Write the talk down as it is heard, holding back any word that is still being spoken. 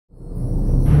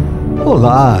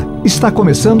Olá, está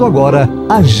começando agora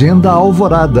Agenda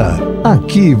Alvorada.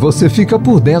 Aqui você fica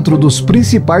por dentro dos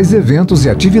principais eventos e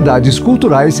atividades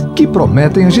culturais que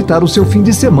prometem agitar o seu fim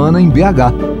de semana em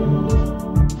BH.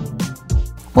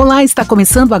 Olá, está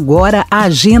começando agora a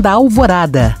Agenda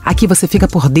Alvorada. Aqui você fica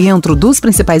por dentro dos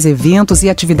principais eventos e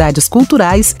atividades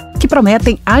culturais que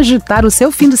prometem agitar o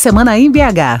seu fim de semana em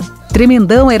BH.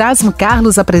 Tremendão Erasmo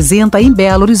Carlos apresenta em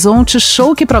Belo Horizonte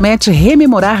show que promete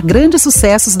rememorar grandes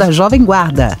sucessos da Jovem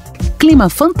Guarda. Clima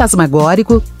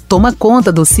fantasmagórico toma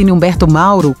conta do Cine Humberto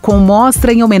Mauro com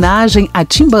mostra em homenagem a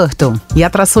Tim Burton. E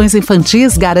atrações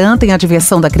infantis garantem a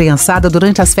diversão da criançada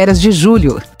durante as férias de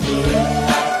julho.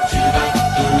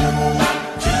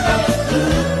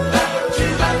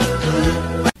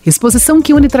 Exposição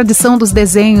que une tradição dos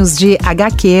desenhos de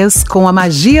HQs com a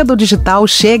magia do digital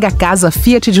chega à Casa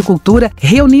Fiat de Cultura,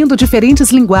 reunindo diferentes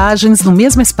linguagens no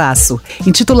mesmo espaço.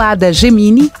 Intitulada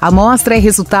Gemini, a mostra é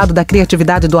resultado da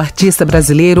criatividade do artista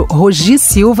brasileiro Rogi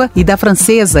Silva e da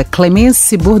francesa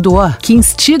Clémence Bourdois, que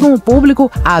instigam o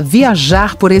público a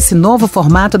viajar por esse novo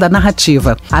formato da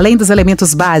narrativa. Além dos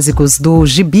elementos básicos do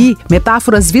gibi,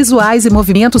 metáforas visuais e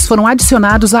movimentos foram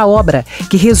adicionados à obra,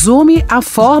 que resume a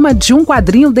forma de um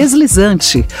quadrinho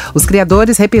deslizante. Os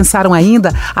criadores repensaram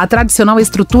ainda a tradicional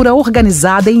estrutura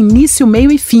organizada em início, meio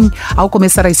e fim, ao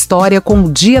começar a história com o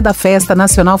Dia da Festa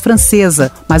Nacional Francesa,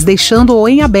 mas deixando-o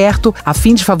em aberto a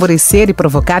fim de favorecer e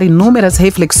provocar inúmeras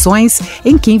reflexões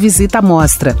em quem visita a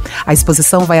mostra. A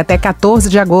exposição vai até 14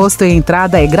 de agosto e a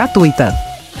entrada é gratuita.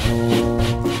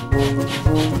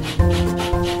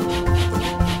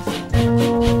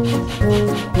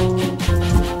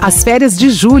 As férias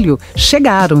de julho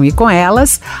chegaram e com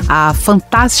elas a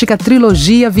fantástica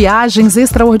trilogia Viagens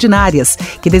Extraordinárias,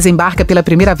 que desembarca pela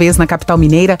primeira vez na capital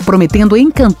mineira, prometendo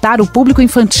encantar o público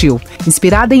infantil.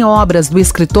 Inspirada em obras do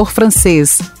escritor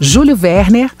francês Júlio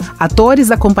Verne, atores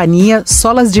da companhia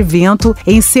Solas de Vento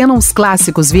encenam os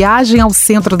clássicos Viagem ao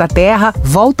Centro da Terra,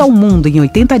 Volta ao Mundo em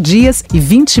 80 dias e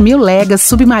 20 mil léguas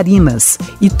submarinas.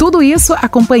 E tudo isso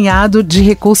acompanhado de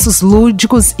recursos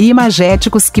lúdicos e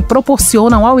imagéticos que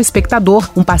proporcionam ao espectador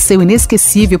um passeio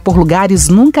inesquecível por lugares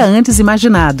nunca antes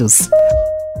imaginados.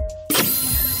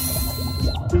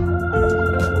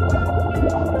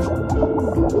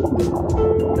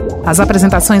 As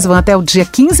apresentações vão até o dia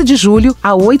 15 de julho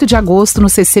a 8 de agosto no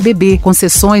CCBB, com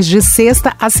sessões de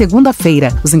sexta a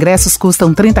segunda-feira. Os ingressos custam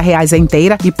R$30 a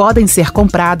inteira e podem ser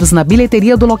comprados na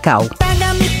bilheteria do local.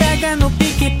 Pega, me pega no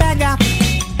pique, pega.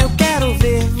 Eu quero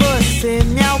ver você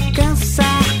me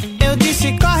alcançar. Eu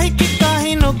disse corre que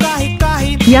corre, no corre, corre.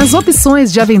 E as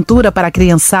opções de aventura para a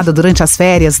criançada durante as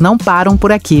férias não param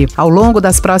por aqui. Ao longo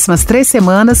das próximas 3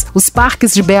 semanas, os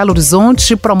parques de Belo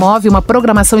Horizonte promovem uma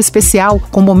programação especial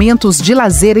com momentos de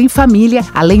lazer em família,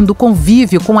 além do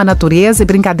convívio com a natureza e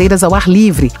brincadeiras ao ar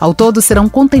livre. Ao todo serão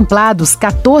contemplados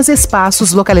 14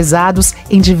 espaços localizados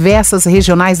em diversas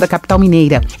regionais da capital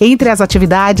mineira. Entre as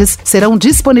atividades serão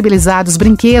disponibilizados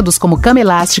brinquedos como cama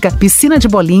elástica, piscina de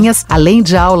bolinhas, além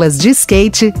de aulas de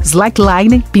skate,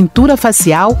 slackline, pintura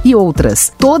facial e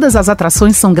outras. Todas as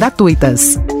atrações são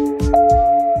gratuitas.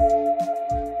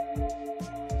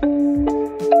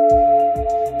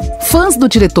 Fãs do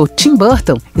diretor Tim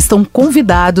Burton estão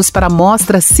convidados para a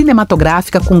mostra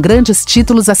cinematográfica com grandes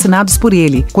títulos assinados por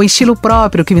ele. Com estilo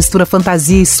próprio que mistura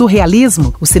fantasia e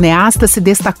surrealismo, o cineasta se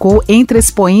destacou entre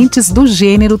expoentes do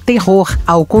gênero terror,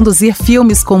 ao conduzir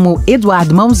filmes como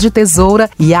Eduardo Mãos de Tesoura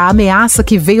e A Ameaça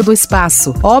que Veio do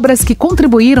Espaço. Obras que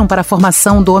contribuíram para a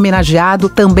formação do homenageado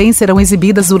também serão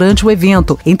exibidas durante o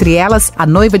evento, entre elas A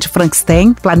Noiva de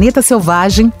Frankenstein, Planeta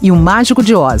Selvagem e O Mágico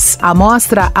de Oz. A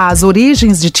mostra As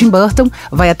Origens de Tim Burton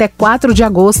vai até 4 de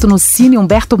agosto no Cine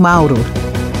Humberto Mauro.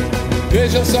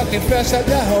 Vejam só quem fecha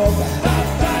de arroba.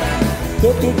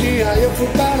 Todo dia eu fui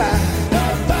parar.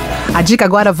 A dica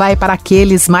agora vai para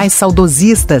aqueles mais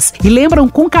saudosistas e lembram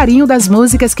com carinho das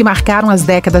músicas que marcaram as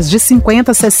décadas de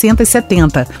 50, 60 e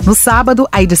 70. No sábado,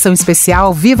 a edição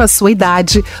especial Viva a Sua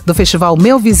Idade, do festival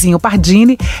Meu Vizinho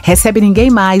Pardini, recebe ninguém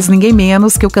mais, ninguém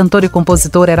menos que o cantor e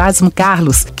compositor Erasmo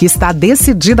Carlos, que está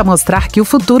decidido a mostrar que o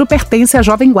futuro pertence à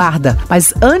Jovem Guarda.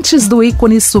 Mas antes do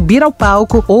ícone subir ao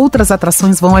palco, outras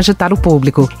atrações vão agitar o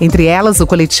público. Entre elas, o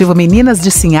coletivo Meninas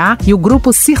de Sinhá e o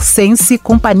grupo circense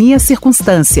Companhia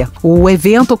Circunstância. O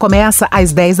evento começa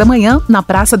às 10 da manhã na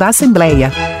Praça da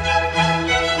Assembleia.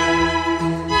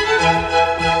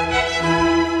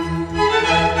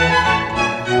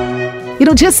 E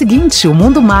no dia seguinte, o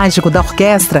Mundo Mágico da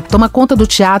Orquestra toma conta do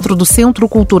Teatro do Centro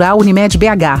Cultural Unimed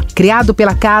BH. Criado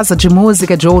pela Casa de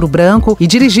Música de Ouro Branco e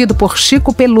dirigido por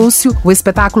Chico Pelúcio, o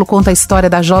espetáculo conta a história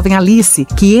da jovem Alice,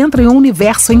 que entra em um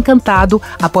universo encantado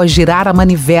após girar a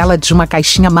manivela de uma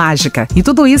caixinha mágica. E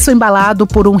tudo isso embalado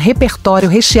por um repertório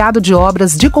recheado de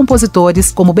obras de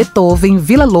compositores como Beethoven,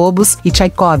 Villa-Lobos e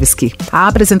Tchaikovsky. A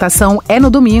apresentação é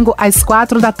no domingo, às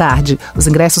 16h. Os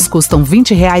ingressos custam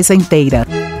R$20 a inteira.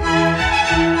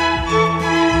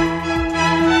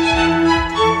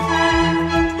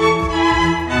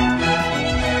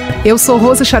 Eu sou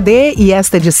Rose Xadê e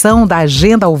esta edição da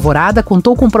Agenda Alvorada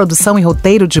contou com produção e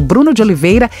roteiro de Bruno de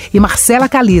Oliveira e Marcela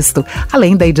Calisto,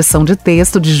 além da edição de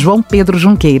texto de João Pedro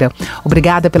Junqueira.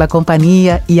 Obrigada pela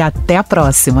companhia e até a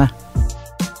próxima.